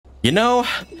You know,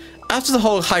 after the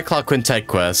whole High Clock Quintet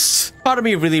quest, part of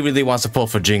me really wants to pull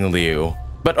for Jingliu.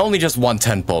 But only just one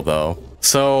 10 pull though.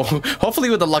 So, hopefully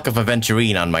with the luck of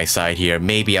Aventurine on my side here,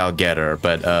 maybe I'll get her.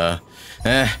 But,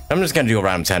 I'm just gonna do a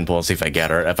random 10 pull and see if I get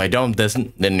her. If I don't,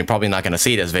 then you're probably not gonna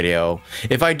see this video.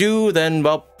 If I do, then,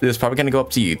 well, it's probably gonna go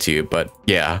up to YouTube. But,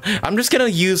 yeah. I'm just gonna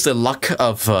use the luck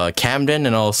of Camden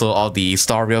and also all the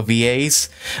Star Rail VAs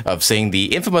of saying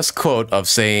the infamous quote of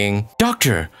saying,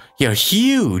 "Doctor, you're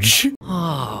huge!"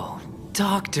 Oh,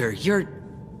 Doctor, you're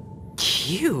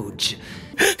huge.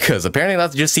 Because apparently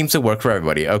that just seems to work for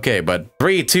everybody. Okay, but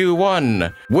 3, 2,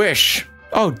 1, wish.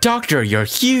 Oh, Doctor, you're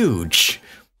huge.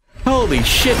 Holy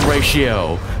shit,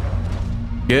 Ratio.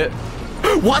 Yeah.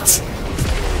 What?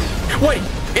 Wait,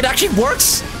 it actually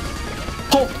works?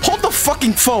 Hold the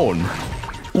fucking phone.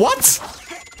 What?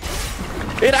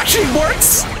 It actually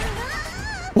works?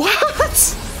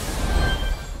 What?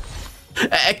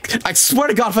 I swear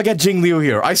to God if I get Jingliu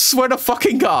here. I swear to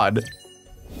fucking God.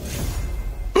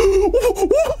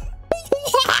 What?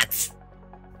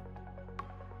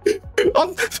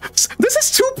 This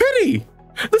is too pity.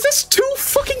 This is too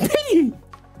fucking pity.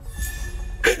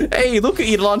 Hey, look at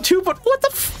Elon too, but what the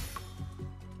f—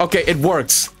 Okay, it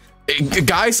works.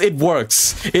 Guys, it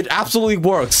works. It absolutely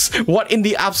works. What in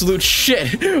the absolute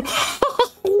shit?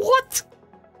 What?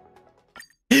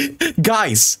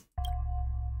 Guys,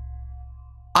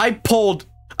 I pulled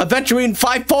Aventurine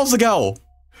 5 pulls ago.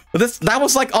 That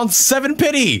was like on 7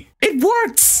 pity. It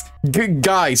works.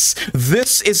 Guys,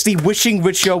 this is the wishing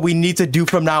ritual we need to do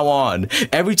from now on.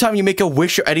 Every time you make a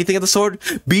wish or anything of the sort,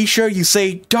 be sure you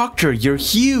say, "Doctor, you're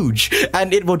huge,"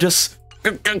 and it will just—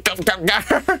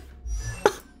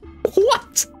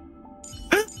 What?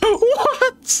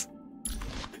 What?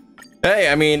 Hey,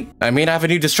 I mean, I have a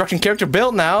new destruction character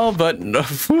built now, but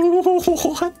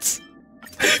what?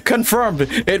 Confirmed,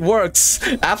 it works.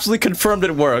 Absolutely confirmed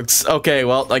it works. Okay,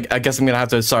 well, I guess I'm gonna have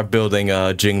to start building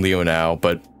Jingliu now,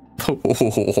 but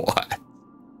what?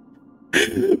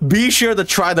 Be sure to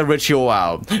try the ritual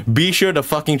out. Be sure to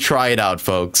fucking try it out,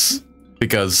 folks.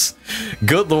 Because,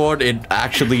 good lord, it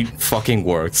actually fucking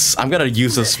works. I'm gonna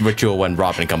use this ritual when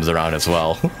Robin comes around as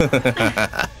well.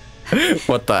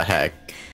 What the heck?